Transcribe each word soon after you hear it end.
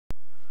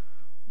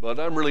But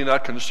I'm really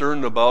not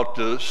concerned about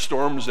the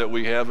storms that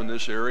we have in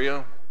this area.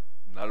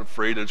 I'm not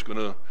afraid it's going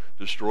to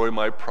destroy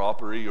my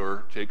property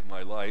or take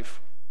my life.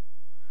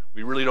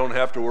 We really don't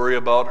have to worry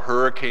about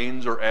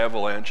hurricanes or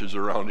avalanches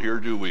around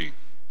here, do we?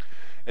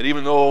 And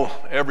even though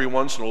every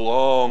once in a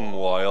long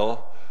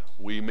while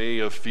we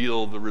may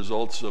feel the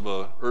results of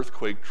an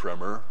earthquake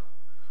tremor,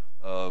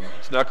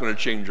 it's not going to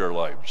change our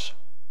lives,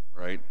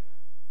 right?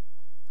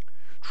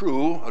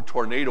 True, a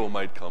tornado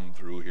might come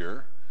through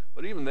here,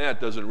 but even that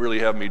doesn't really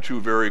have me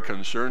too very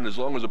concerned. As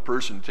long as a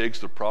person takes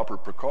the proper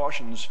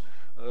precautions,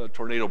 a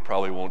tornado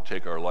probably won't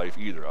take our life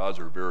either. Odds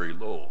are very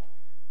low.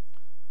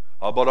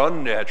 How about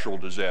unnatural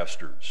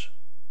disasters?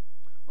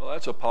 Well,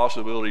 that's a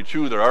possibility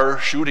too. There are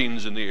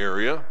shootings in the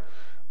area,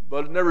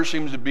 but it never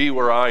seems to be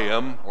where I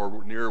am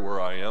or near where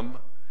I am.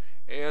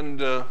 And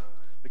the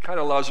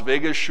kind of Las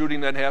Vegas shooting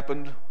that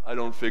happened, I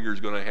don't figure is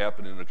going to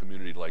happen in a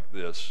community like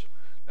this.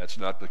 That's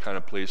not the kind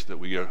of place that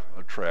we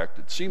attract,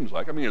 it seems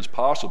like. I mean, it's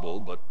possible,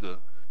 but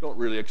don't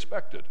really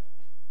expect it.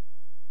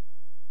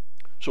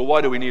 So why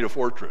do we need a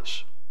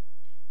fortress?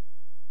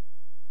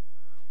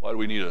 Why do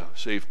we need a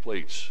safe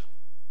place?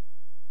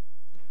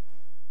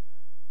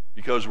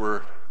 Because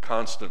we're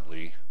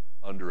constantly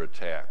under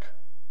attack.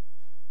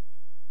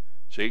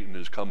 Satan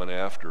is coming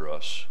after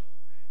us,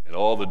 and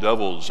all the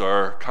devils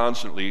are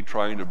constantly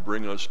trying to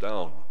bring us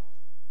down,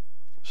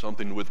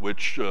 something with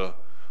which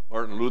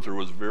Martin Luther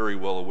was very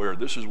well aware.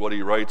 This is what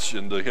he writes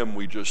in the hymn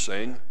we just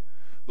sang.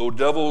 Though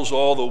devils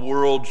all the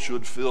world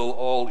should fill,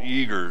 all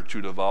eager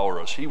to devour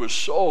us. He was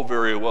so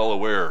very well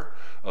aware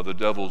of the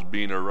devils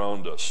being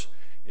around us.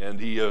 And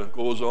he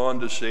goes on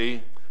to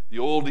say, the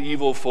old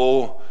evil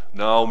foe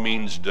now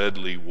means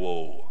deadly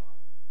woe.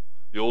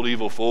 The old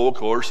evil foe, of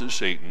course, is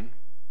Satan.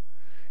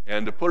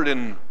 And to put it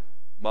in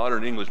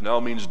modern English, now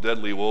means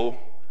deadly woe.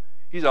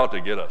 He's out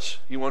to get us.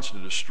 He wants to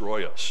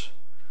destroy us.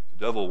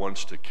 The devil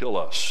wants to kill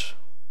us.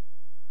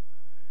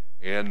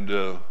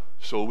 And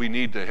so we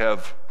need to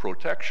have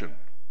protection.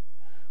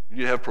 We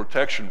need to have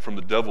protection from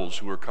the devils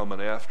who are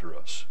coming after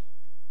us.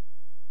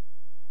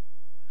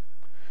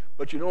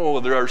 But you know,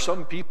 there are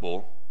some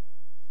people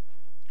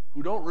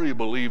who don't really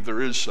believe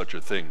there is such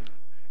a thing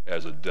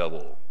as a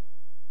devil.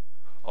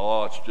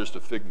 Oh, it's just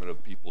a figment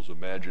of people's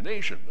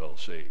imagination, they'll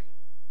say.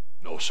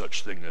 No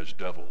such thing as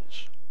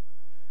devils.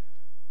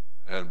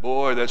 And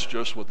boy, that's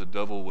just what the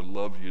devil would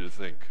love you to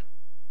think.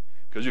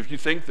 Because if you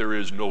think there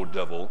is no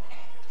devil,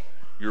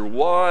 you're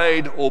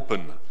wide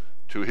open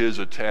to his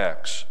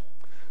attacks.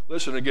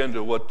 Listen again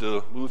to what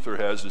Luther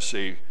has to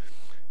say.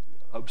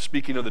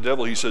 Speaking of the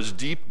devil, he says,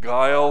 deep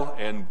guile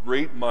and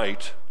great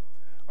might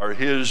are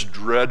his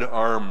dread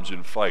arms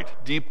in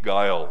fight. Deep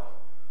guile.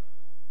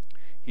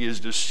 He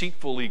is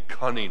deceitfully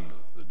cunning,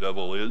 the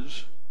devil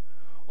is.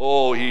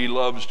 Oh, he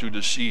loves to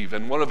deceive.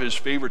 And one of his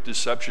favorite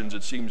deceptions,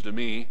 it seems to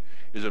me,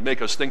 is to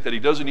make us think that he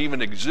doesn't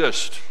even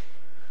exist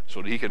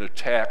so that he can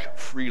attack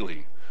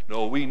freely.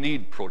 No, we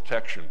need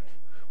protection.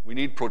 We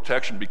need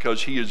protection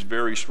because he is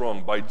very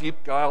strong. By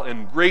deep guile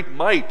and great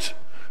might,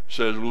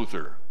 says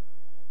Luther.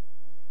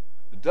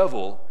 The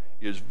devil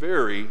is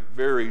very,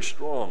 very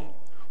strong.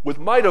 With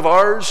might of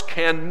ours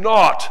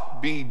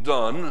cannot be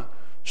done.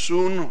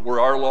 Soon were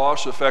our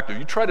loss effective.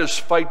 You try to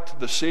fight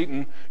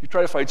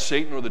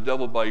Satan or the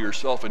devil by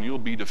yourself, and you'll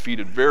be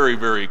defeated very,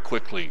 very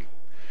quickly.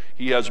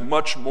 He has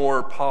much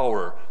more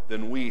power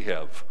than we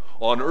have.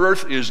 On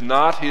earth is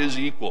not his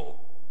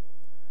equal.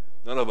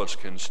 None of us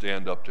can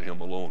stand up to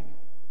him alone.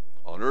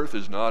 On earth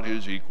is not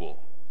his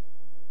equal.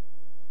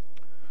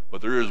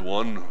 But there is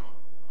one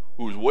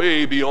who's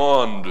way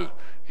beyond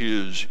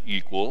his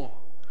equal,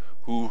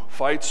 who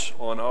fights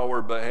on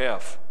our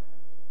behalf.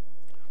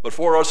 But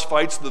for us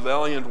fights the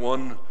valiant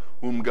one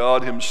whom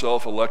God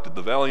himself elected.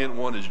 The valiant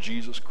one is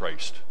Jesus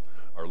Christ,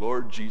 our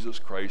Lord Jesus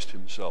Christ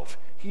himself.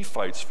 He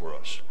fights for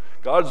us.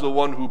 God's the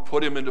one who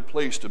put him into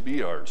place to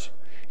be ours.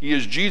 He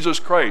is Jesus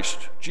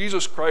Christ.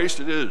 Jesus Christ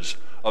it is,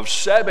 of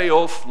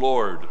Sabaoth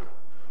Lord,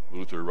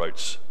 Luther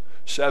writes.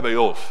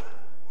 Sabaoth.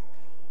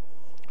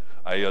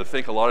 I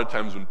think a lot of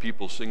times when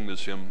people sing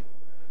this hymn,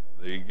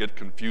 they get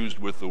confused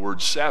with the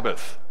word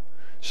Sabbath.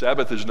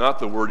 Sabbath is not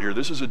the word here.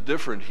 This is a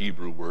different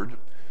Hebrew word.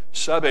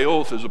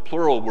 Sabaoth is a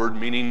plural word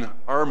meaning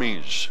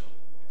armies.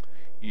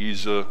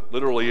 He's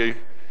literally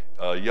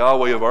a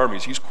Yahweh of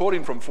armies. He's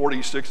quoting from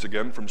 46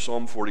 again, from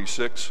Psalm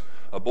 46,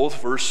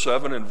 both verse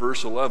 7 and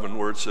verse 11,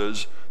 where it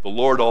says, the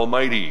Lord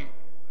Almighty.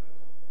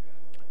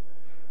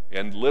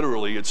 And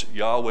literally it's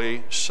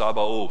Yahweh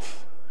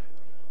Sabaoth,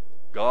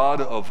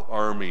 God of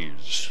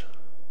armies.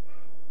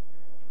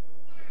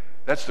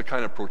 That's the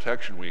kind of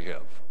protection we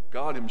have.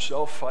 God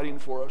himself fighting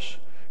for us,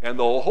 and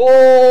the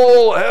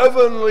whole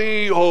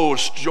heavenly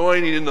host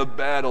joining in the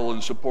battle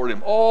and support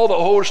him. All the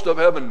host of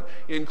heaven,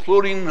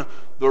 including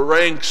the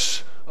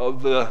ranks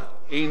of the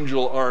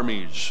angel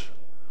armies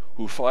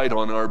who fight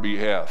on our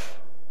behalf.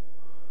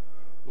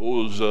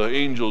 Those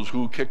angels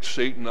who kicked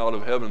Satan out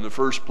of heaven in the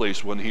first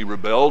place when he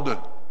rebelled,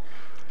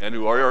 and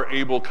who are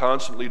able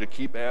constantly to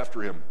keep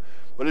after him.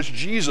 But it's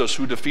Jesus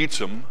who defeats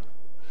him,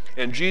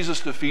 and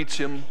Jesus defeats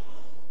him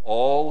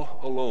all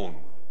alone.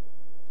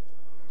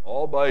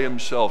 All by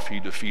himself he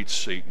defeats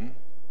Satan.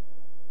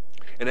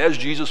 And as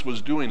Jesus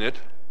was doing it,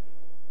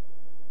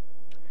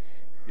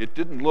 it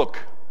didn't look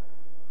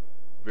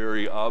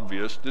very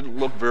obvious, didn't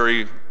look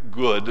very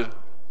good.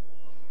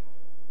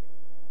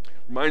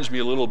 Reminds me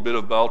a little bit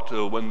about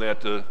when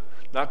that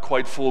not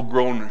quite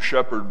full-grown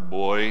shepherd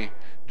boy,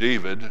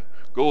 David,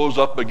 goes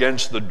up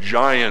against the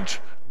giant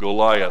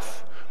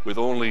Goliath with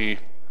only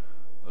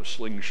a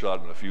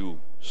slingshot and a few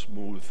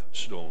smooth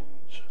stones.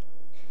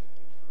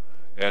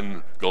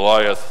 And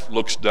Goliath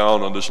looks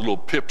down on this little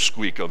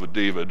pipsqueak of a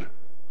David,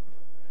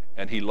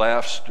 and he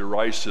laughs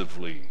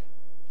derisively.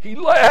 He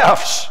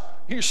laughs!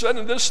 He's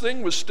sending this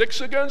thing with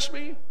sticks against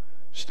me?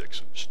 Sticks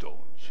and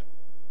stones.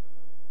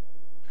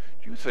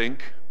 Do you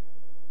think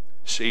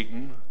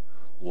Satan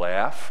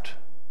laughed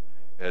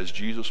as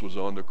Jesus was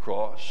on the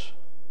cross?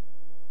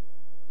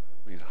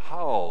 I mean,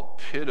 how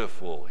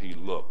pitiful he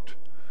looked.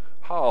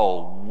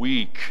 How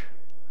weak.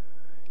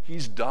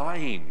 He's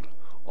dying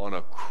on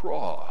a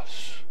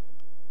cross.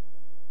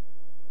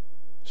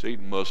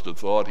 Satan must have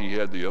thought he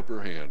had the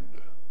upper hand.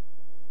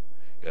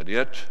 And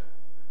yet,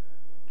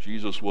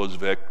 Jesus was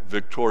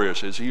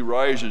victorious. As he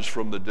rises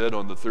from the dead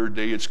on the third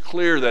day, it's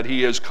clear that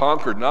he has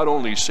conquered not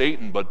only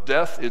Satan, but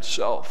death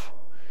itself.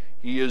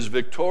 He is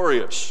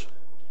victorious,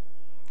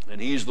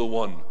 and he's the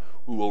one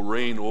who will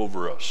reign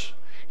over us.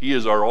 He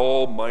is our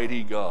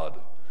almighty God.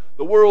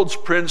 The world's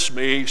prince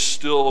may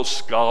still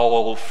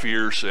scowl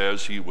fierce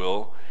as he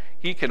will.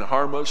 He can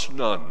harm us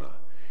none.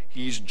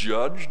 He's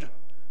judged.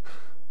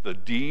 The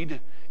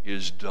deed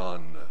is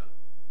done.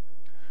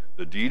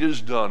 The deed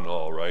is done,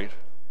 all right.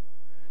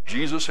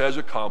 Jesus has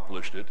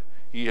accomplished it.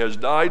 He has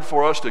died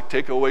for us to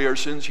take away our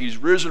sins. He's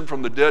risen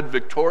from the dead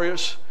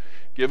victorious,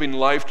 giving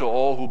life to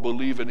all who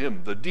believe in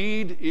him. The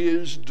deed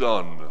is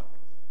done.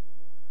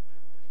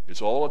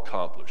 It's all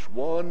accomplished.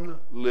 One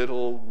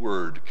little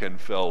word can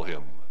fell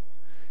him,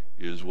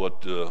 is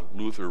what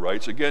Luther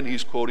writes. Again,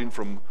 he's quoting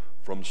from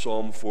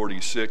Psalm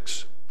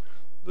 46.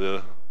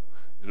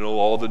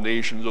 All the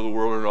nations of the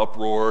world are in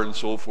uproar and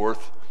so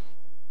forth.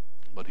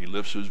 But he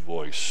lifts his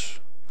voice,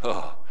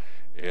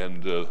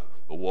 and the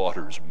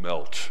waters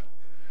melt.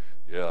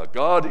 Yeah,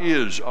 God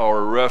is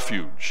our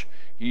refuge.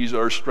 He's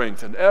our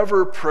strength, an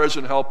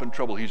ever-present help in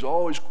trouble. He's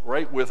always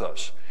right with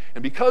us.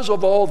 And because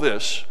of all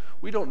this,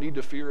 we don't need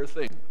to fear a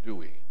thing, do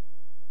we?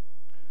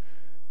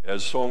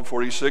 As Psalm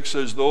 46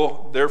 says,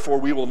 therefore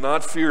we will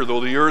not fear, though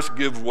the earth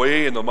give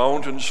way and the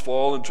mountains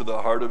fall into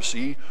the heart of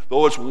sea,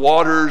 though its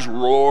waters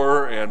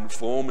roar and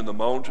foam and the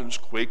mountains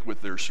quake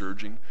with their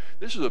surging.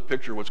 This is a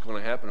picture of what's going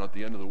to happen at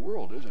the end of the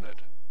world, isn't it?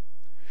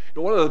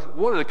 You know,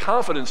 one of the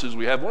confidences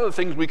we have, one of the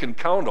things we can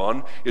count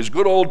on is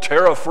good old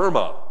terra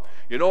firma.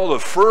 You know, the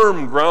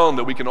firm ground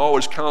that we can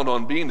always count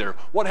on being there.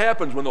 What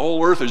happens when the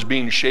whole earth is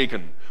being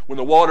shaken? When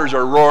the waters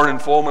are roaring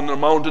and foaming, the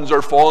mountains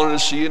are falling in the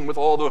sea, and with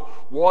all the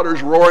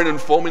waters roaring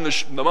and foaming,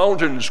 the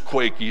mountains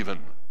quake even.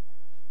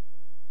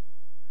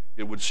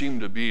 It would seem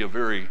to be a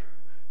very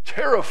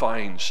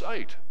terrifying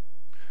sight.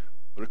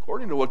 But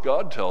according to what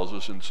God tells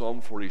us in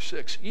Psalm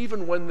 46,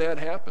 even when that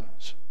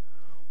happens,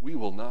 we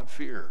will not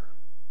fear.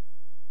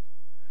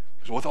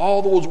 Because with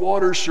all those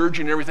waters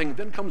surging and everything,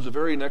 then comes the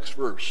very next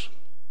verse.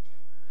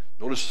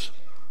 Notice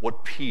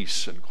what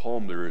peace and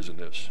calm there is in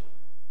this.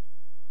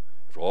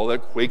 For all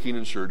that quaking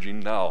and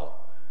surging, now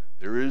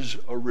there is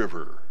a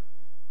river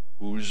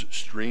whose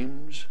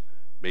streams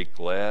make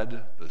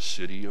glad the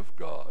city of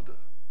God,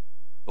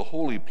 the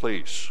holy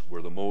place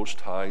where the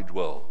Most High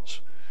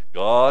dwells.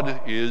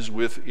 God is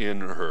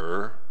within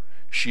her.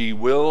 She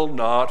will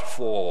not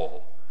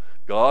fall.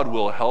 God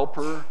will help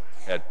her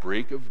at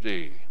break of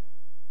day.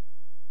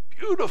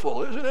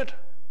 Beautiful, isn't it?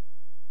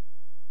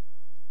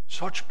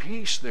 Such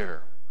peace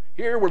there.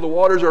 Here where the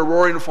waters are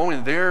roaring and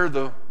foaming, there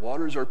the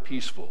waters are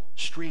peaceful.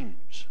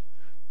 Streams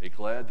make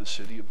glad the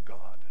city of God.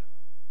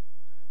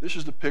 This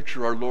is the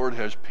picture our Lord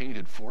has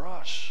painted for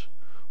us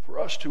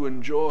to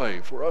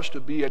enjoy, for us to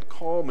be at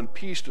calm and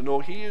peace, to know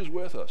He is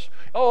with us.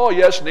 Oh,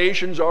 yes,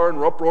 nations are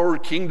in uproar,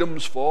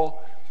 kingdoms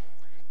fall.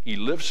 He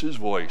lifts His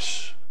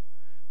voice,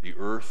 the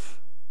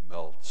earth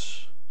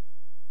melts.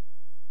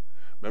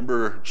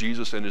 Remember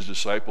Jesus and His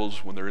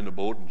disciples when they're in the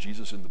boat and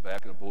Jesus in the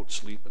back of the boat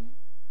sleeping?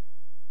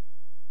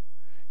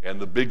 And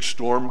the big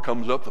storm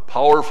comes up, the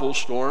powerful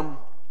storm,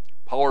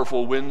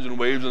 powerful winds and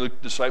waves, and the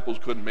disciples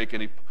couldn't make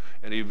any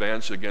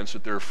advance against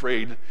it. They're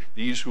afraid.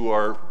 These who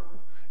are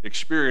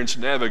experienced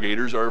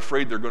navigators are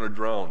afraid they're going to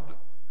drown.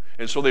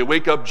 And so they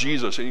wake up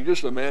Jesus, and you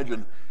just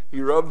imagine,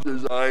 he rubs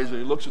his eyes and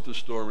he looks at the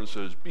storm and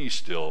says, "Be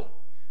still."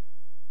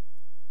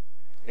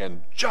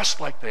 And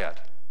just like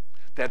that,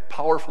 that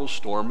powerful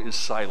storm is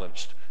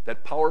silenced.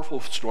 That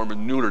powerful storm is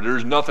neutered.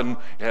 There's nothing,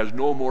 it has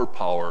no more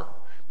power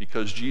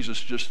because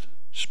Jesus just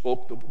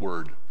spoke the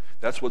word.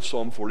 That's what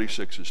Psalm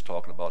 46 is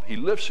talking about. He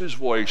lifts his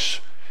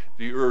voice,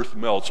 the earth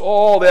melts.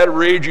 All that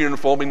raging and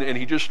foaming, and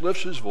he just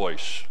lifts his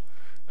voice,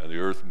 and the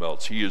earth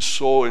melts. He is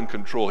so in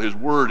control. His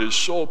word is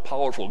so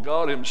powerful.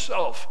 God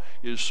himself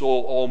is so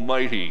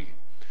almighty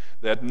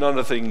that none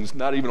of things,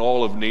 not even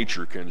all of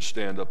nature, can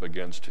stand up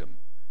against him.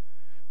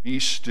 Be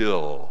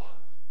still.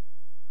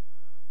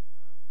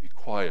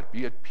 quiet,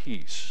 be at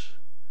peace,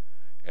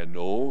 and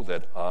know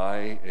that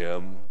I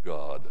am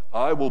God.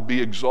 I will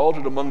be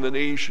exalted among the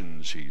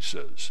nations, he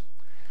says.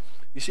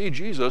 You see,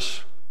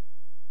 Jesus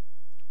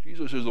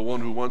is the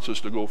one who wants us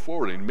to go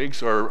forward and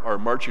makes our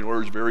marching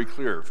orders very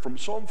clear. From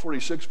Psalm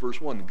 46,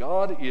 verse 1,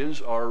 God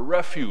is our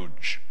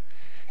refuge,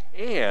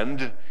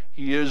 and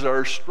he is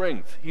our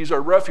strength. He's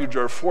our refuge,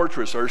 our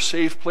fortress, our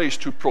safe place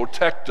to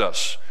protect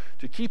us,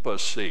 to keep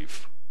us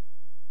safe.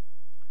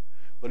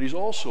 But he's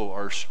also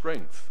our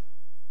strength.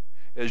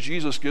 As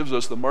Jesus gives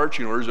us the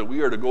marching orders that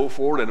we are to go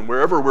forward, and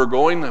wherever we're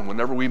going and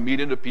whenever we meet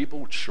into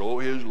people, show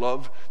his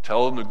love,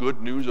 tell them the good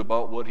news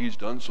about what he's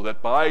done, so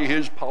that by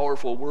his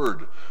powerful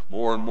word,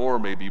 more and more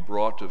may be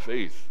brought to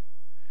faith.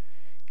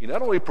 He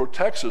not only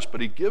protects us,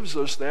 but he gives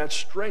us that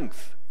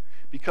strength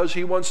because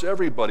he wants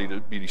everybody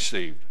to be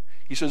saved.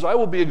 He says, I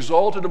will be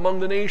exalted among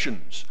the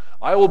nations.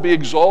 I will be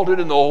exalted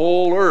in the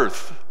whole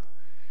earth.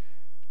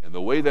 And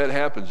the way that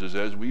happens is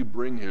as we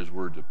bring his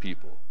word to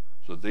people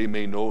so that they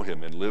may know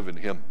him and live in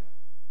him.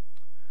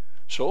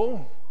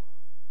 So,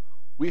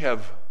 we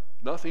have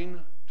nothing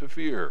to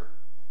fear.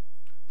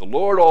 The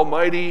Lord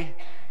Almighty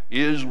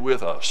is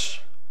with us.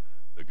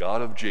 The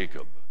God of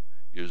Jacob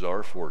is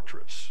our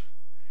fortress.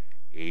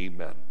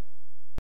 Amen.